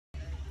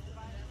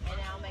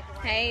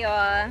Hey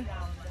y'all.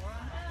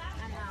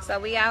 So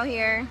we out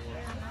here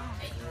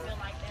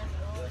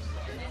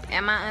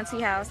at my auntie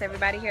house.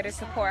 Everybody here to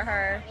support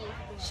her,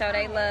 show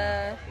they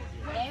love.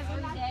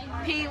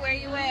 P, where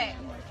you at?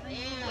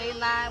 We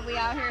live. We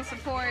out here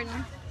supporting.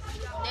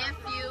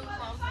 Nephew,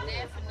 most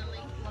definitely.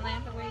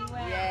 Melantha, where you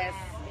at? Yes.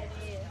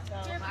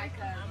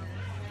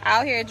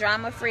 Out here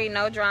drama free,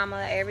 no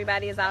drama.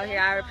 Everybody is out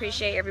here. I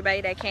appreciate everybody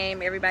that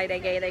came, everybody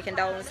that gave their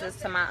condolences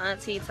to my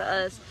auntie, to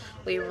us.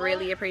 We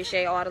really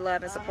appreciate all the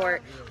love and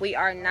support. We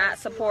are not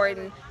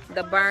supporting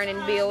the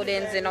burning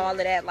buildings and all of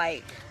that.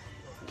 Like,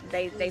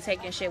 they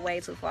taking shit way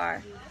too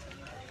far.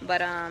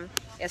 But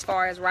as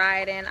far as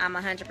rioting, I'm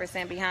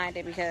 100% behind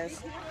it,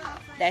 because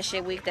that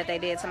shit weak that they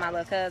did to my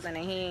little cousin,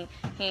 and he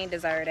ain't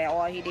deserve that.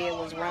 All he did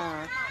was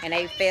wrong, and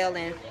they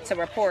failing to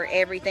report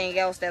everything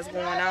else that's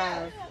going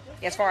on,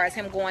 as far as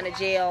him going to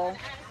jail,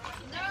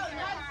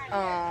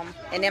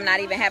 and them not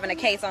even having a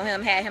case on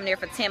him. Had him there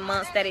for 10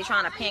 months, steady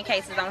trying to pin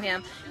cases on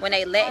him. When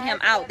they let him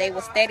out, they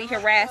was steady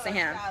harassing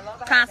him,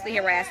 constantly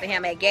harassing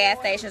him at gas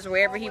stations,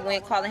 wherever he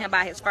went, calling him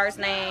by his first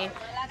name.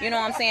 You know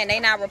what I'm saying? They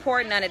not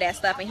reporting none of that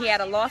stuff, and he had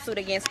a lawsuit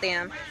against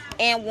them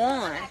and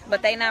won,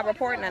 but they not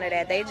reporting none of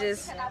that. They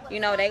just, you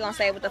know, they gonna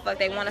say what the fuck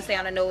they want to say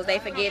on the news. They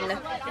forgetting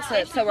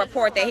to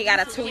report that he got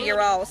a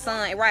 2-year-old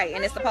son, right?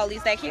 And it's the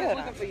police that killed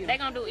him. They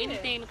gonna do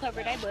anything to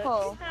cover their butt.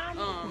 Cool.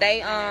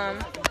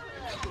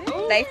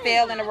 They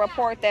failed in the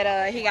report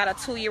that he got a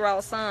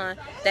 2-year-old son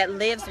that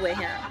lives with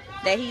him,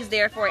 that he's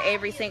there for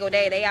every single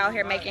day. They out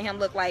here making him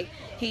look like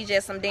he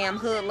just some damn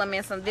hoodlum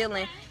and some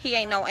villain. He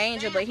ain't no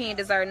angel, but he ain't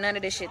deserve none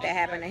of this shit that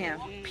happened to him,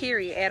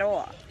 period, at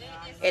all.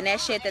 And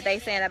that shit that they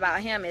saying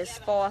about him is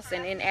false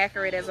and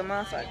inaccurate as a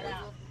motherfucker.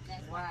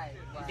 Right.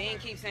 Then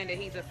keep saying that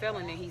he's a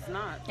felon, and he's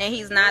not. And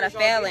he's not a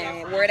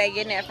felon. Where they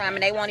getting that from?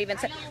 And they won't even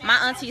my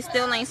auntie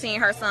still ain't seen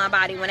her son's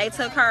body. When they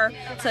took her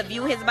to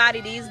view his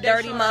body, these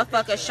dirty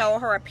motherfuckers showed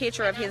her a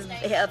picture of his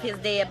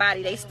dead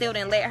body. They still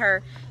didn't let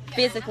her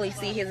physically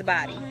see his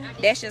body.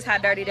 That's just how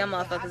dirty them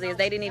motherfuckers is.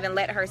 They didn't even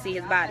let her see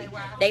his body.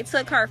 They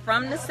took her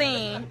from the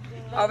scene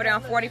over there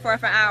on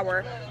 44th and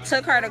Hour,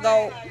 took her to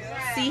go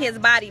see his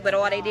body, but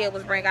all they did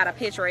was bring out a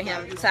picture of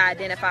him to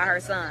identify her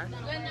son,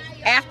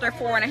 after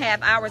 4.5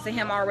 hours of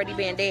him already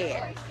being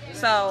dead.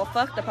 So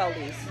fuck the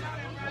police.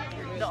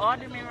 The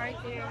alderman right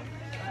there.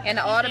 And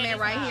the alderman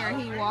right here,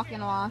 he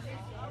walking off.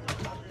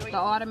 The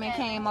alderman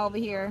came over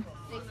here.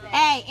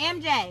 Hey,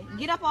 MJ,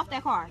 get up off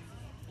that car.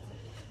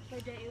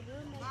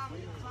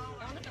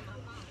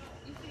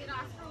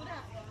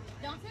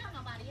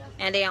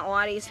 And then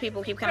all these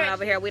people keep coming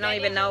over here. We don't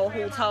even know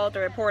who told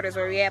the reporters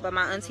where we at, but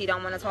my auntie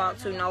don't want to talk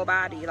to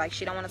nobody. Like,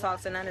 she don't want to talk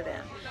to none of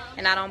them.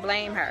 And I don't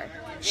blame her.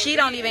 She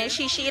don't even,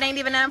 she ain't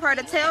even nothing for her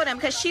to tell them,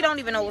 because she don't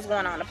even know what's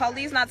going on. The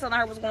police not telling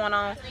her what's going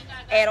on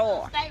at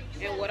all.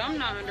 And what I'm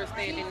not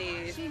understanding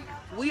is,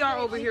 we are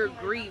over here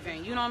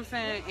grieving, you know what I'm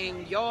saying?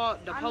 And y'all,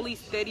 the police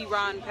steady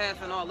riding past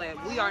and all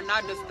that. We are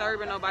not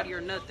disturbing nobody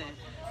or nothing.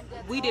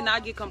 We did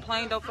not get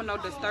complained of for no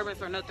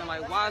disturbance or nothing.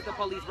 Like, why is the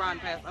police riding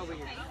past over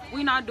here?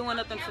 We not doing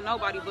nothing to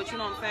nobody, but you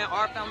know what I'm saying?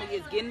 Our family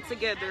is getting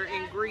together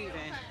and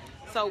grieving.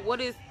 So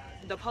what is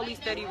the police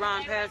steady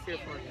riding past here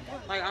for?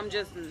 Like, I'm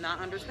just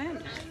not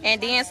understanding.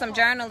 And then some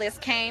journalists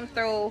came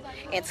through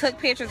and took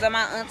pictures of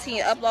my auntie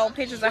and upload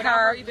pictures of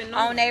her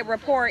on their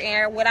report,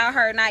 and without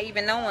her not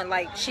even knowing.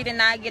 Like, she did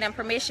not get them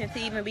permission to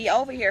even be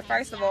over here,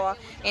 first of all,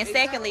 and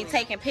secondly,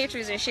 taking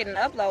pictures and shit and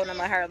uploading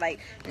them of her. Like,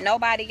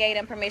 nobody gave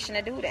them permission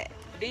to do that.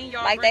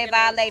 Like, they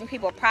violating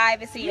people's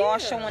privacy. Y'all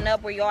showing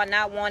up where y'all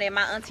not wanted.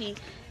 My auntie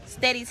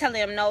steady telling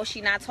them no, she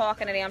not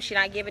talking to them, she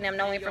not giving them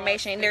no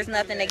information, and there's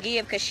nothing to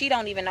give, because she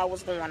don't even know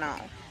what's going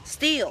on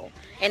still.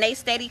 And they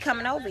steady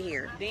coming over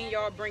here. Then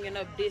y'all bringing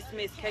up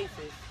dismissed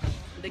cases.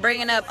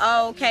 Bringing up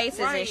old cases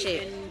and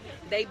shit. And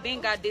they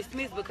been got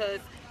dismissed because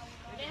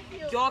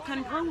y'all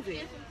couldn't prove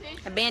it.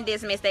 Been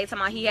dismissed. They talking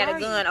about he had a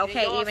gun.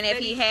 Okay, even if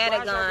he had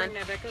a gun,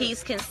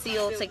 he's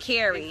concealed to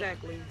carry.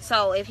 Exactly.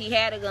 So if he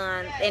had a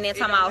gun, and then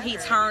talking about he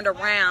turned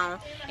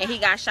around and he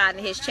got shot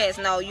in his chest.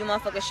 No, you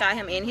motherfucker shot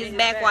him in his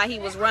back while he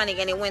was running,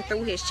 and it went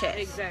through his chest.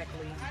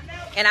 Exactly.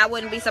 And I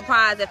wouldn't be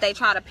surprised if they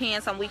try to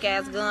pin some weak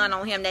ass gun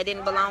on him that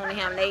didn't belong to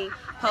him. They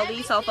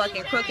police so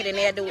fucking crooked, and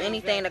they'll do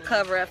anything to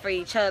cover up for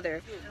each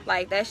other.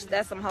 Like, that's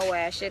some whole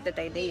ass shit that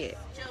they did.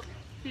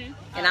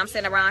 And I'm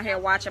sitting around here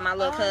watching my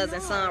little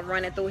cousin's son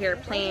running through here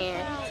playing,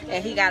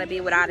 and he got to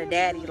be without a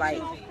daddy. Like,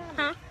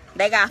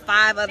 they got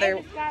 5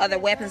 other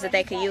weapons that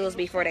they could use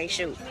before they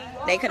shoot.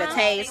 They could have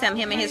tased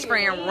him and his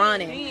friend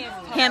running.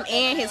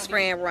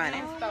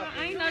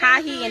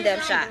 How he end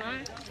up shot?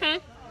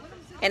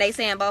 And they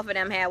saying both of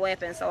them had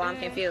weapons, so I'm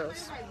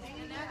confused.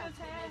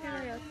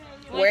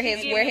 Where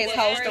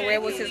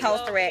was his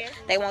holster at?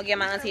 They won't give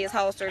my auntie his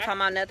holster, talking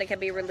about nothing can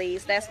be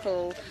released. That's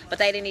cool. But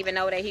they didn't even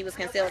know that he was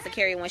concealed to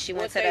carry when she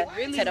went to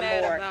the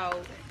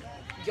morgue.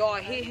 y'all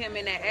hit him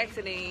in that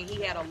accident and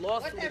he had a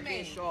lawsuit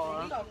against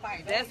y'all.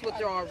 That's what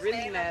y'all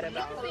really mad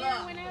about.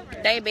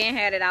 They been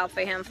had it out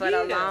for him for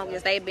the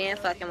longest. They been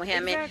fucking with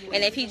him.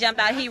 And if he jumped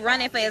out, he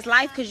running for his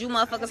life because you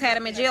motherfuckers had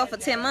him in jail for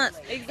 10 months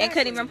and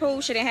couldn't even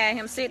prove shit and had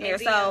him sitting there.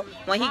 So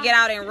when he get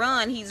out and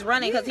run, he's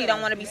running because he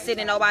don't want to be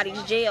sitting in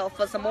nobody's jail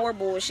for some more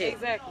bullshit.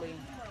 Exactly.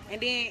 And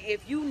then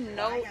if you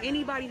know,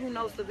 anybody who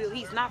knows Sylville,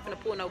 he's not gonna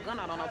pull no gun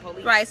out on no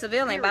police. Right,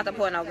 Sylville ain't about to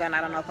pull no gun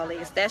out on no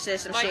police. That's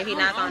just some shit he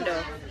not gonna do.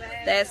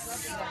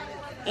 That's,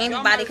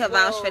 anybody could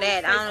vouch for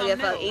that. I don't give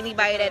a fuck.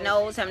 Anybody that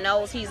knows him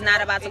knows he's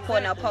not about to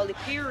pull no police.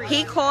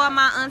 He called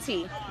my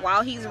auntie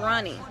while he's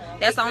running.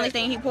 That's the only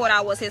thing he pulled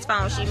out was his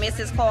phone. She missed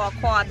his call,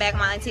 called back.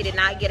 My auntie did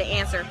not get an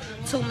answer.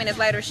 2 minutes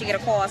later, she get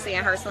a call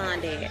saying her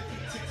son dead.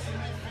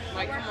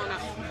 Like, come on now.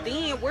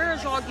 Then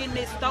where's y'all getting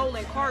this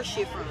stolen car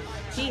shit from?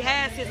 He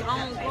has his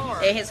own car.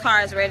 And his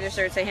car is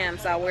registered to him,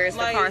 so where's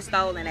the car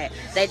stolen at?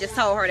 They just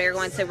told her they're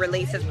going to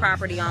release his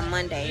property on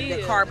Monday.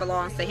 The car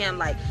belongs to him.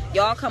 Like,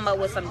 y'all come up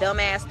with some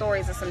dumbass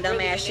stories and some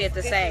dumbass shit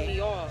to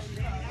say.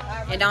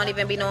 And don't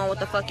even be knowing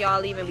what the fuck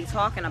y'all even be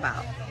talking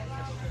about.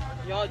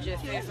 Y'all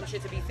just saying some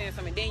shit to be saying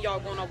something. Then y'all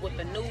going up with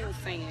the news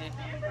saying.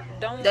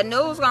 The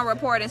news gonna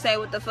report and say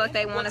what the fuck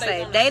they want to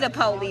say. They the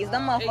police.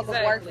 Them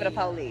motherfuckers work for the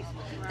police.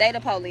 They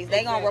the police.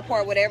 They gonna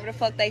report whatever the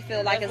fuck they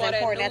feel like is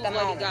important at the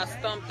moment. Got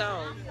stumped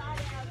out.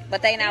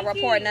 But they not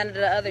reporting none of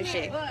the other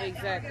shit.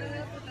 Exactly.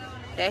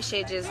 That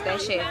shit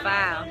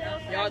foul.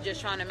 Y'all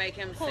just trying to make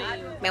him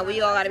seem. Man,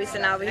 we all gotta be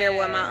sitting over here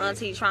with my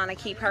auntie trying to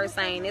keep her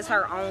sane. It's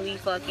her only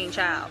fucking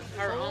child.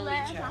 Her only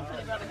child.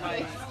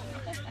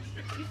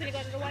 You finna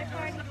go to the white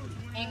party?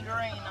 In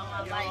green on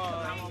my life,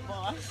 I'm a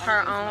boss.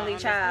 Her only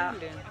child.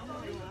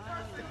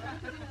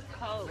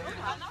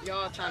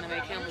 Y'all trying to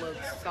make him look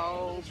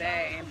so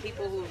bad, and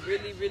people who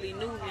really, really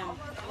knew him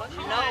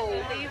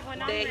know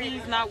that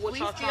he's not what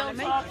y'all trying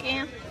to make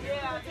him.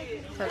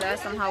 Cause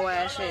that's some hoe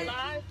ass shit.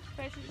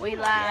 We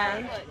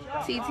live.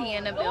 TT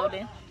in the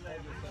building.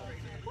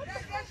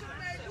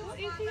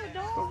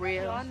 For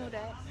real.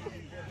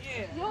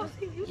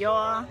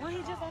 Y'all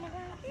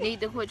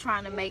need to quit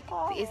trying to make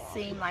it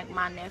seem like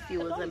my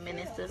nephew is a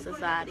menace to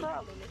society.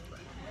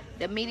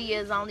 The media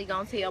is only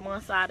gonna tell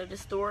one side of the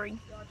story.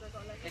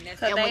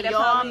 And when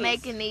y'all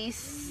making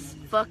these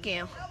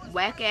fucking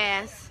whack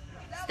ass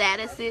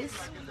statuses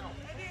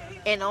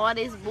and all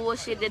this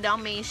bullshit that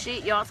don't mean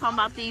shit, y'all talking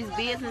about these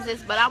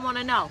businesses, but I want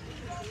to know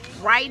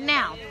right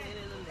now,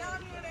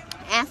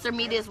 answer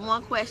me this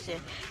one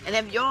question. And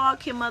if y'all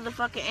can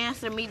motherfucking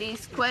answer me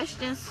these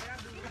questions,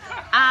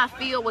 I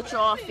feel what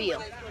y'all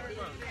feel.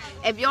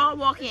 If y'all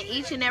walk in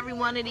each and every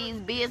one of these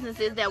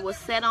businesses that was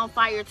set on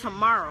fire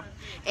tomorrow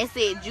and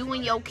said you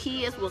and your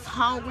kids was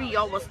hungry,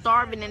 y'all was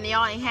starving, and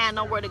y'all ain't had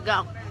nowhere to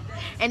go.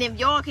 And if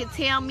y'all can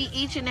tell me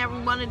each and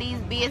every one of these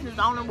business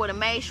owners would have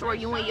made sure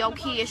you and your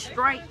kids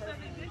straight,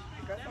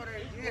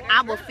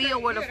 I will feel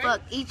where the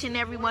fuck each and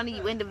every one of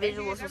you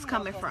individuals was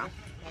coming from.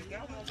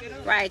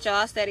 Right,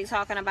 y'all steady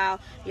talking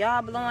about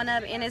y'all blowing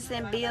up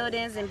innocent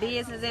buildings and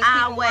businesses.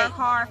 People work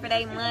hard for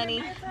their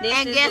money.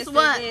 And guess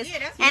what?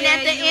 And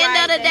at the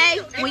end of the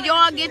day, when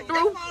y'all get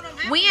through,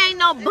 we ain't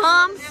no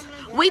bums.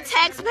 We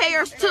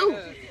taxpayers too.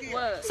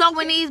 So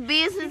when these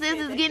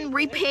businesses is getting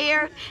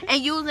repaired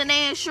and using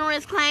their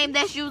insurance claim,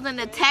 that's using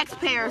the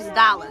taxpayers'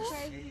 dollars.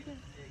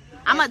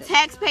 I'm a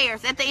taxpayer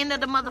at the end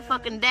of the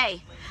motherfucking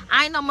day.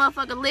 I ain't no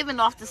motherfucker living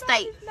off the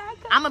state.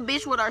 I'm a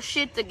bitch with our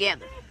shit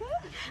together.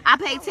 I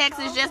pay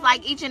taxes just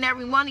like each and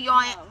every one of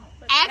y'all.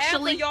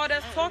 Actually,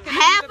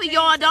 half of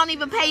y'all don't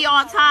even pay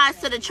y'all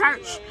tithes to the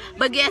church.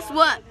 But guess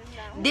what?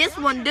 This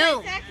one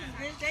do.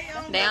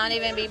 They don't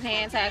even be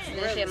paying taxes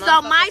and shit.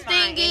 So my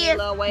thing is,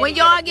 when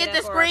y'all get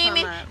to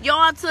screaming,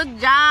 y'all took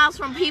jobs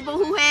from people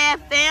who had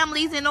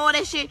families and all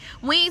that shit.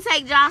 We ain't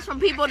take jobs from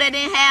people that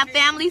didn't have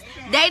families.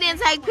 They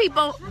didn't take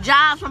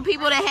jobs from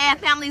people that had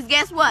families.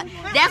 Guess what?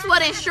 That's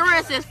what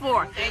insurance is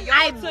for.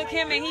 I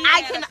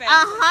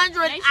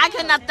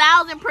can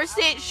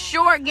 1,000%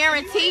 sure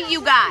guarantee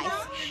you guys,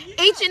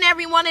 each and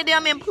every one of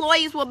them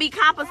employees will be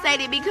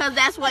compensated because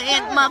that's what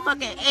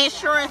motherfucking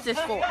insurance is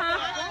for.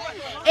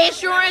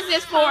 Insurance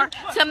is for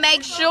to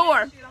make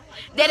sure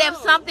that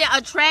if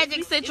a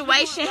tragic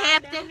situation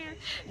happens,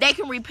 they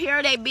can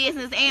repair their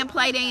business and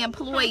pay their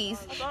employees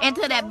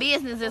until that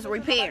business is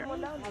repaired.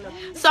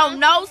 So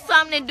know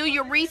something and do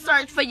your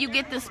research before you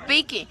get to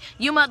speaking.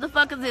 You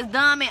motherfuckers is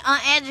dumb and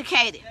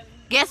uneducated.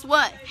 Guess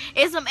what?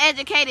 It's some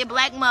educated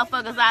black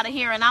motherfuckers out of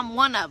here, and I'm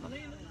one of them.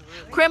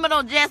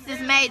 Criminal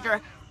justice major.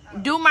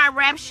 Do my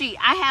rap sheet.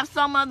 I have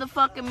so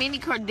motherfucking many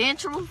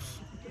credentials.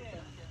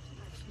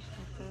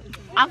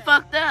 I'm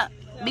fucked up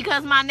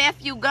because my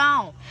nephew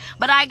gone.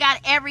 But I got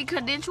every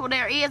credential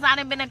there is. I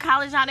done been to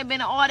college. I done been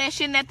to all that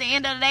shit. And at the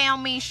end of the day,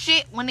 don't mean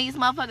shit when these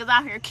motherfuckers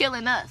out here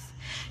killing us.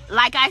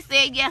 Like I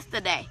said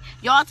yesterday,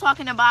 y'all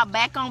talking about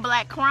back on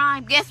black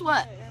crime. Guess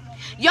what?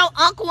 Your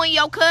uncle and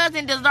your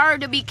cousin deserve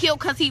to be killed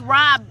because he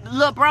robbed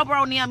Lil Bro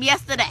and them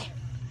yesterday.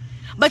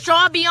 But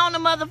y'all be on the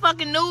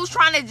motherfucking news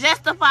trying to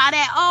justify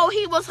that. Oh,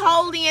 he was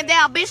holding it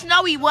down. Bitch,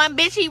 no he wasn't.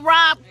 Bitch, he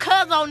robbed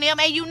cuz on them.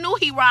 And you knew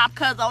he robbed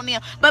cuz on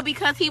them. But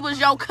because he was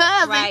your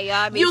cousin, right,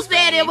 y'all be you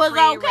said it was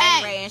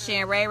okay. Ray and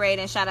sharing Ray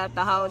and shot up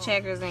the whole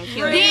Checkers and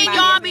killed then everybody.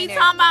 Y'all be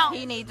talking about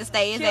he need to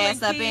stay his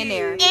ass up in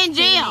there. In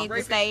jail. He need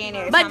to stay in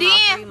there. But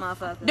then,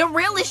 the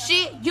realest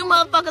shit, you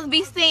motherfuckers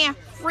be saying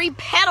free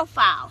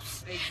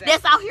pedophiles.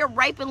 That's out here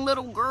raping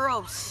little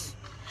girls.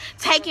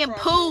 Taking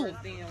poo.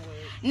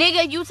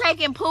 Nigga, you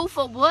taking poo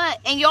for what?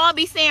 And y'all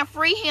be saying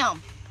free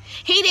him.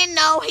 He didn't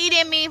know. He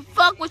didn't mean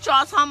fuck what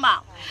y'all talking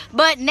about.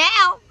 But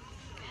now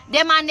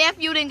that my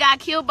nephew done got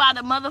killed by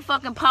the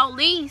motherfucking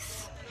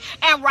police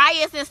and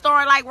riots and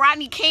story like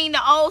Rodney King,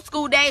 the old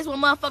school days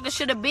when motherfuckers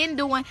should have been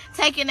doing,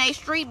 taking their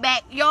street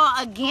back, y'all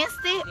against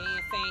it?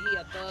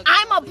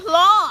 I'm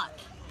applaud.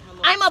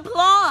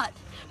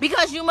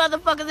 Because you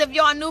motherfuckers, if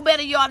y'all knew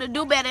better, y'all to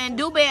do better. And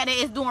do better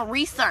is doing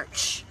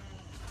research.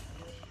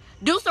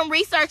 Do some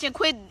research and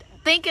quit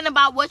thinking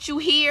about what you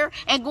hear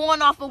and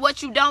going off of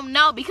what you don't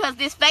know, because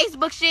this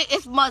Facebook shit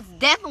is most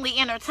definitely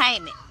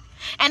entertainment.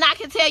 And I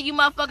can tell you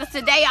motherfuckers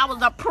today I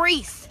was a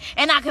priest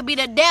and I could be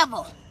the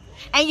devil.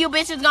 And you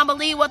bitches gonna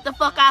believe what the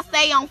fuck I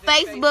say on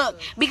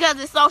Facebook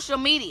because it's social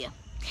media.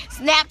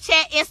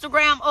 Snapchat,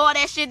 Instagram, all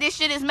that shit. This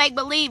shit is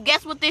make-believe.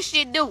 Guess what this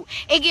shit do?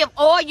 It give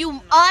all you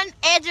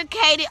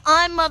uneducated,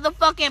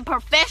 unmotherfucking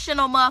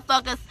professional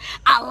motherfuckers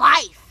a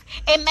life.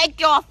 It make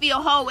y'all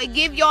feel whole. It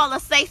give y'all a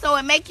say-so.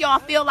 It make y'all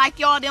feel like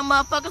y'all them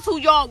motherfuckers who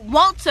y'all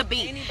want to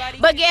be.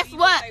 But guess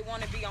what?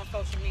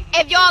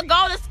 If y'all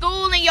go to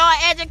school and y'all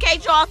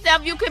educate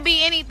yourself, you could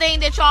be anything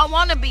that y'all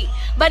want to be.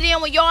 But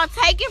then when y'all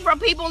taking from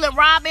people and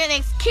robbing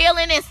and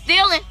killing and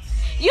stealing,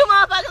 you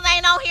motherfuckers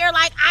ain't on here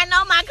like, I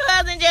know my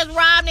cousin just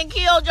robbed and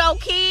killed your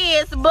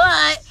kids,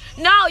 but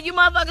no, you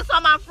motherfuckers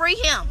talking about free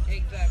him.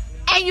 Exactly.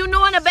 And you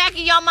know in the back of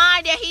your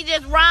mind that he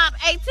just robbed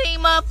 18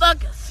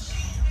 motherfuckers.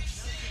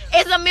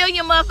 It's a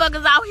million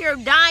motherfuckers out here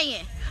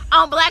dying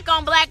on black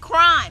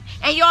crime.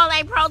 And y'all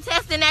ain't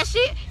protesting that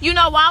shit. You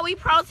know why we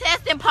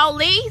protesting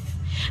police?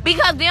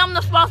 Because them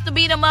are supposed to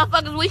be the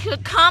motherfuckers we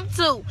should come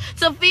to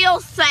feel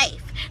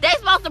safe. They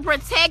supposed to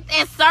protect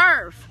and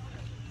serve.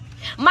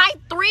 My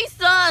 3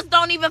 sons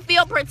don't even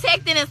feel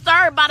protected and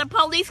served by the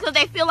police because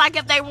they feel like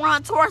if they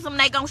run towards them,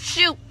 they gonna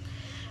shoot.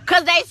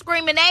 Because they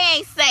screaming they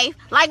ain't safe.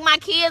 Like my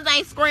kids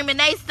ain't screaming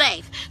they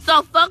safe.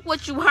 So fuck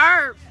what you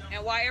heard.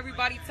 And why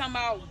everybody talking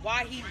about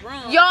why he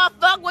run? Y'all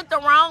fuck with the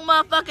wrong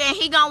motherfucker and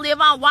he gonna live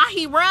on why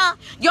he run.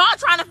 Y'all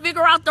trying to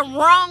figure out the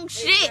wrong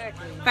shit.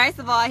 Exactly. First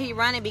of all, he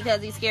running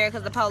because he's scared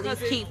because the police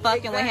keep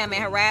fucking with him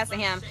and harassing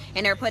him,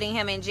 and they're putting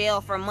him in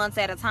jail for months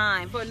at a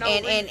time. For no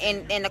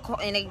reason.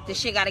 The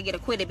shit got to get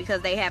acquitted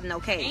because they have no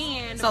case.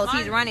 And so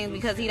he's running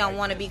because he don't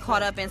want to be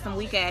caught up in some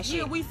weak ass shit.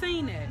 Yeah, we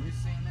seen that.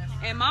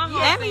 And my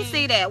let me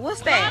see that.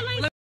 What's that?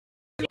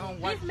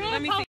 Let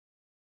me see.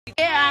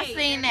 Yeah, I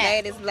seen that.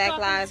 Ladies, Black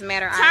Lives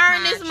Matter.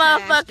 Turn this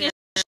motherfucking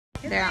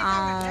their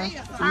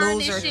own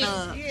loser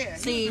thug.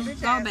 See,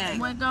 go back.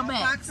 Go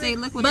back. See,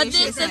 look what but this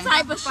this shit the say.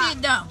 type of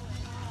shit though.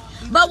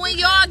 But when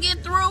y'all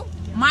get through,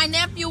 my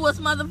nephew was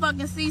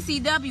motherfucking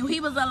CCW.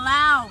 He was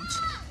allowed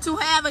to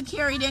have a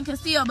carried and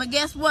concealed. But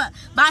guess what?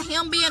 By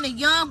him being a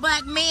young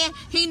black man,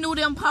 he knew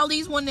them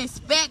police wouldn't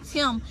expect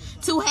him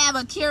to have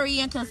a carry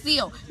and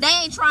conceal. They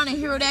ain't trying to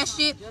hear that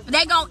shit.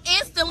 They gonna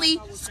instantly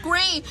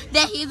scream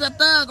that he's a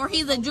thug or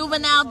he's a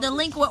juvenile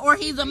delinquent or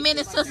he's a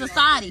menace to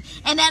society.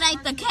 And that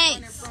ain't the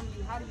case.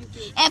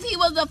 If he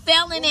was a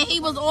felon and he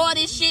was all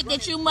this shit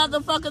that you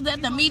motherfuckers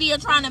at the media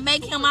trying to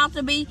make him out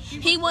to be,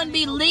 he wouldn't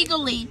be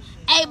legally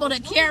able to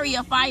carry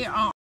a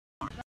firearm.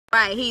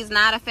 Right, he's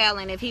not a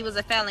felon. If he was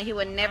a felon, he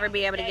would never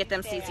be able to get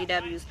them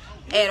CCWs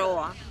at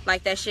all.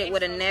 Like that shit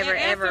would have never,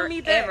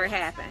 ever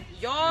happened.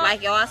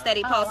 Like y'all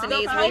steady posting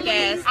these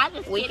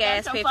weak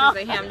ass pictures of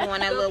him doing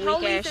that little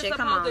weak ass shit.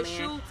 Come on,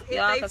 man.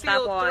 Y'all can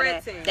stop all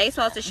that. They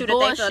supposed to shoot if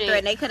they feel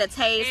threatened. They could have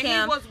tased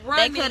him.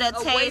 They could have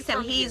tased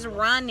him. He's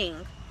running.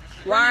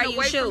 Why are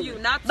you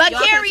shooting? But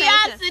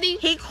curiosity.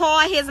 He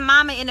called his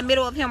mama in the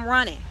middle of him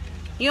running.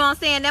 You know what I'm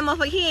saying? That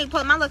motherfucker, he ain't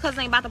put, my little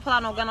cousin ain't about to pull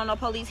out no gun on no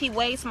police. He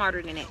way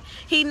smarter than that.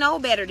 He know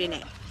better than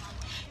that.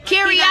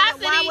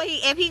 Curiosity. Why would he,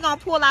 if he gonna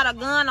pull out a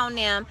gun on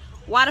them,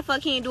 why the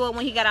fuck he ain't do it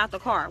when he got out the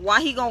car? Why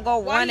he gonna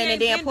go running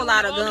and then pull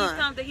out a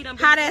gun?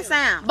 How that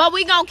sound? But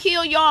we gonna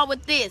kill y'all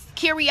with this.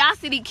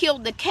 Curiosity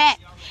killed the cat.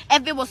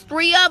 If it was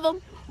 3 of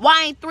them,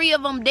 why ain't 3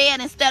 of them dead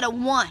instead of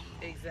 1?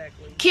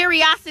 Exactly.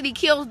 Curiosity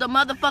kills the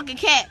motherfucking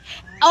cat.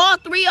 All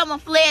 3 of them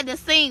fled the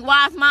scene.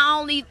 Why is my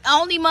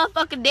only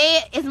motherfucker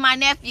dead is my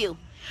nephew?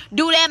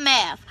 Do that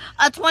math.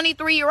 A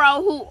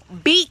 23-year-old who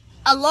beat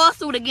a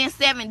lawsuit against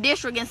 7th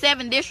District and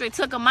 7th District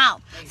took him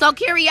out. So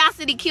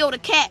curiosity killed a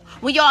cat.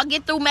 When y'all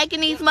get through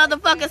making these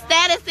motherfucking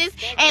statuses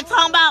and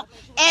talking about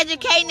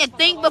educating and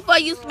think before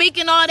you speak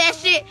and all that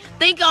shit,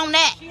 think on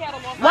that.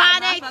 Why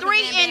they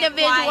 3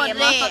 individuals dead?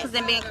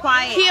 Motherfuckers been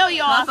quiet. Kill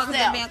y'all.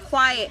 Motherfuckers been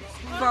quiet.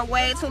 for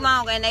way too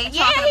long, and they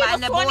talking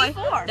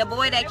about the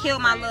boy that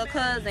killed my little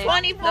cousin.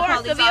 24. The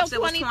police Sylville, officer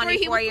was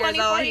 24 years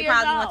old. He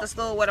probably went to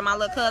school with him. My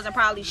little cousin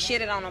probably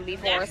shitted on him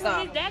before or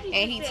something,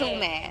 and he too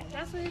mad.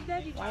 That's what his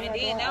daddy. And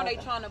then now they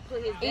trying to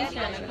put his daddy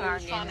on the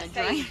news, trying to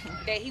say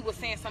that he was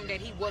saying something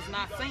that he was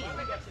not saying.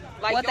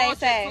 Like what they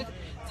say?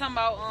 Talking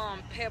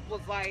about Pep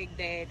was like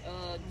that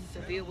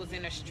Sylville was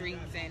in the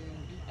streets and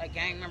a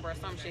gang member or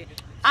some shit.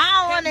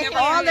 I don't want to hear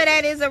all of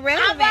that is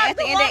irrelevant at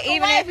the end of,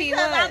 even if he was.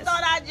 I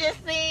thought I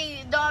just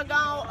seen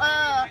doggone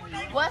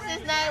what's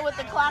his name with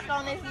the clock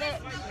on his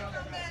neck.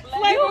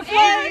 You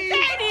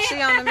irritated.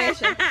 She on the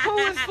mission. Who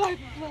is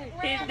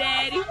his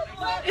daddy?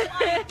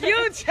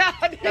 You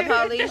childish. The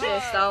police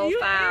is so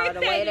foul. The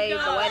way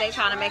they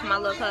trying to make my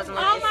little cousin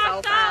look is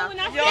so foul. They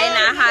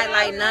not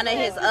highlight none of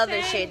his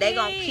other shit. They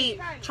gonna keep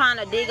trying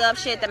to dig up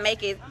shit to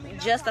make it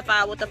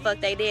justify what the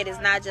fuck they did.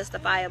 It's not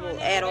justifiable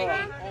at all.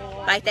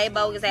 Like they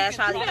bogus ass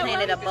probably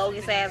planted a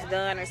bogus ass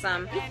gun or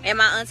something. And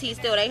my auntie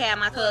still, they had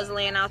my cousin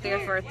laying out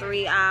there for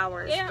 3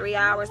 hours. 3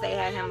 hours they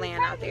had him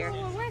laying out there.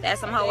 That's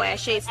some whole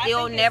ass shit.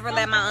 Still never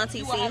let my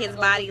auntie see his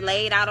body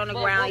laid out on the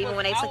ground. Even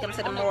when they took him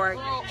to the morgue,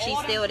 she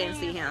still didn't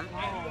see him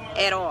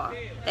at all.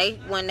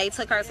 When they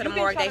took her to the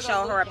morgue, they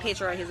showed her a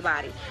picture of his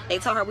body. They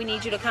told her, we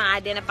need you to come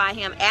identify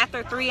him.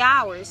 After 3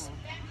 hours,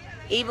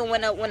 even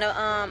when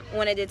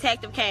a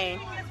detective came,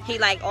 he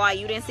like, oh,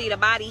 you didn't see the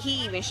body.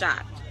 He even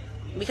shocked.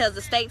 Because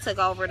the state took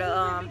over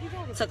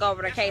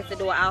the case to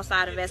do an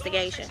outside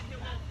investigation.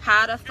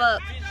 How the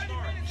fuck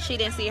she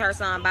didn't see her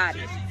son's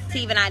body to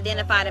even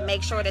identify to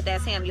make sure that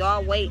that's him?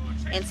 Y'all wait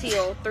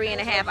until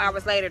 3.5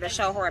 hours later to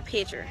show her a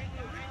picture.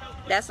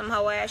 That's some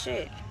whole ass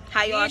shit.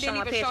 How y'all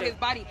showing a picture? Show his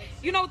body.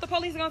 You know what the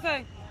police are gonna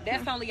say?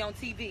 That's only on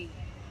TV.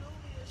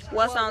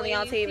 What's only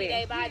on TV? See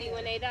their body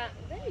when they die.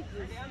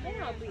 They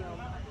don't be on.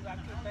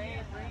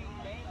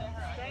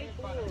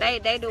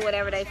 They do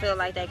whatever they feel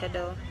like they could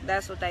do.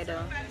 That's what they do.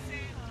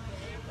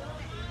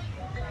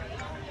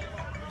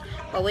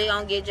 But we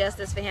gonna get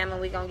justice for him, and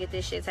we gonna get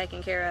this shit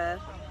taken care of.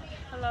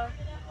 Hello.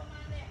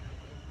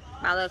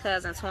 My little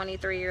cousin,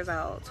 23 years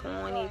old.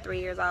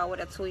 23 years old with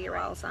a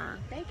 2-year-old son.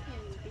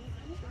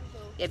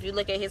 If you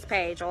look at his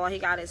page, all he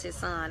got is his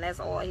son. That's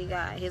all he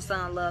got. His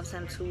son loves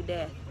him to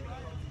death.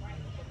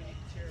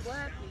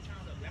 What?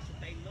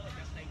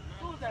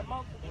 Who's that?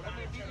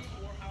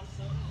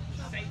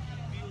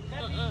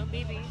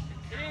 BB.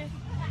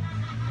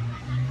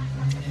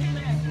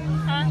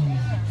 Huh?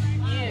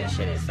 Yeah. This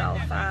shit is so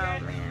foul,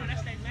 man.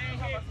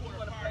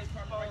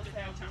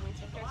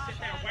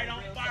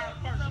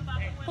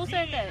 Who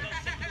said that?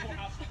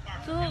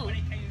 To who?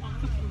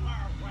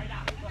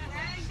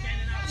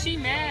 She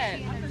mad.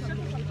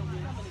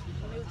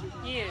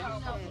 Yeah.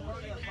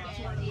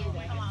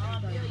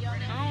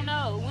 I don't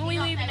know. When we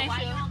leaving that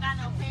shit?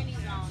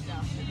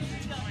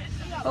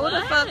 Who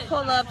the fuck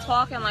pull up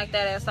talking like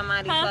that at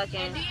somebody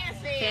fucking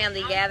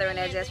family gathering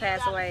that just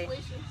passed away?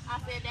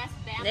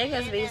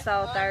 Niggas be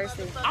so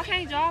thirsty. I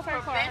can't drive her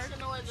car.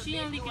 She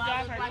only can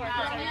drive her car.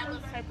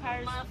 Her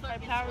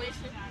power.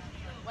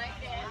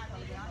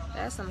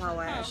 That's some whole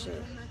ass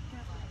shit.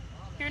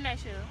 Here,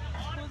 next year.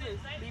 Who's this?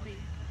 BB.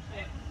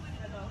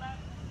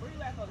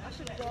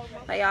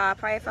 But y'all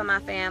pray for my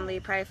family,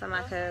 pray for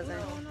my cousin.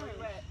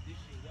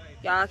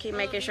 Y'all keep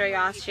making sure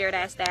y'all share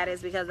that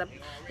status, because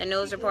the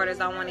news reporters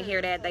don't want to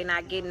hear that. They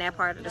not getting that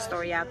part of the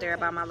story out there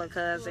about my little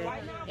cousin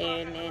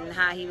and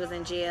how he was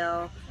in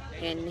jail.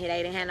 And they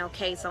didn't have no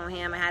case on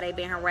him, and how they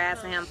been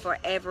harassing him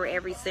forever,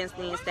 ever since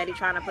then, steady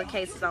trying to put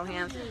cases on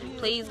him.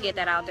 Please get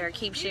that out there.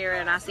 Keep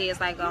sharing. I see it's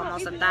like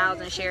almost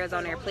 1,000 shares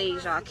on there.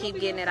 Please, y'all, keep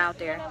getting it out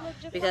there.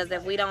 Because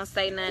if we don't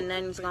say nothing,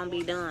 nothing's going to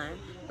be done.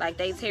 Like,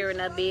 they tearing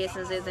up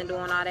businesses and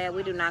doing all that.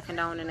 We do not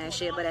condone in that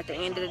shit. But at the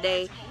end of the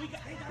day,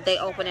 they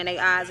opening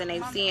their eyes and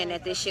they seeing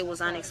that this shit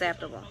was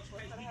unacceptable.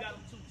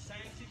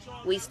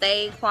 We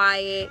stayed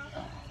quiet.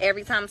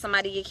 Every time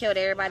somebody get killed,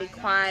 everybody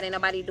quiet, and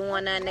nobody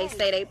doing nothing. They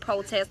say they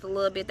protest a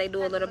little bit, they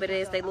do a little bit of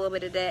this, they do a little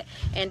bit of that,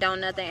 and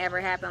don't nothing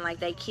ever happen. Like,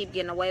 they keep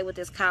getting away with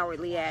this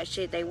cowardly ass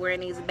shit. They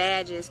wearing these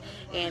badges,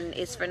 and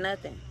it's for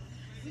nothing.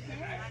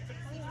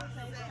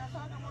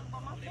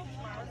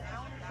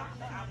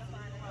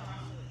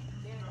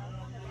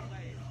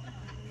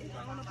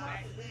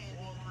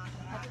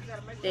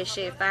 This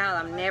shit foul.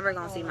 I'm never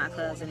gonna see my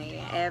cousin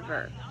again,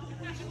 ever.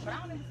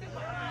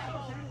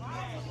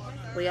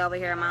 We over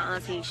here, my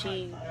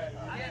auntie,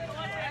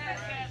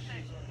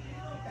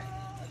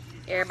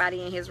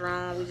 everybody in his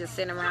room, we just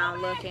sitting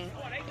around looking.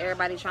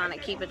 Everybody trying to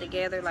keep it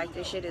together. Like,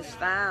 this shit is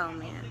foul,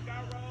 man.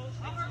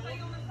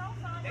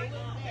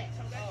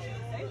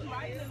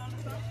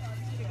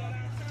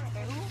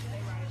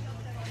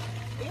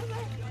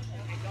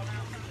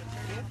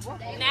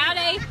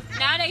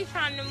 Now they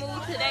trying to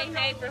move to their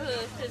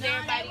neighborhoods because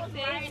everybody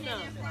says no.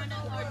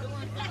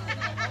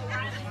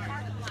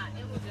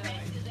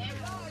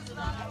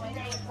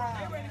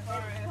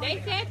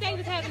 They said they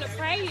was having a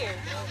prayer.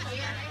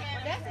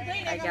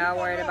 Like, y'all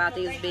worried about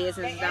these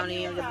businesses, don't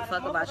even give a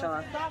fuck about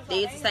y'all.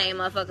 These same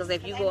motherfuckers,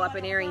 if you go up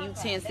in there and you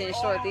 10 cents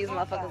short, these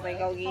motherfuckers ain't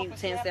gonna give you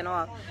 10 cents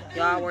off.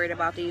 y'all worried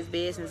about these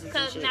businesses and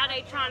Because shit. now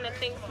they trying to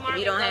think smart. If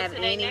you don't have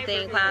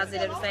anything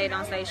positive to say,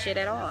 don't say shit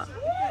at all.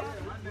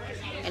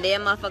 And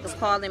then motherfuckers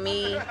calling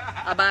me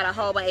about a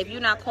whole bunch. If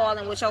you're not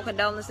calling with your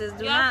condolences,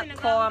 do not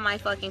call my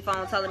fucking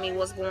phone telling me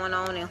what's going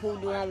on and who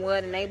doing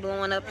what and they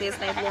blowing up this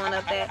and they blowing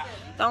up that.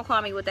 Don't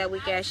call me with that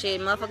weak ass shit.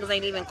 Motherfuckers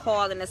ain't even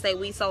calling to say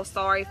we so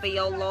sorry for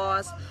your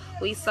loss.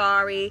 We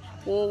sorry.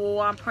 Whoa, whoa,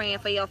 I'm praying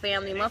for your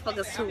family.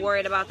 Motherfuckers too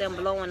worried about them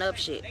blowing up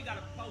shit.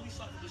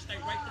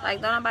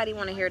 Like, don't nobody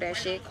want to hear that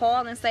shit.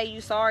 Call and say you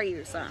sorry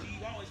or something.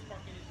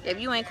 If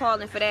you ain't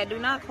calling for that, do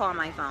not call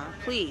my phone.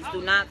 Please,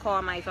 do not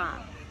call my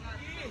phone.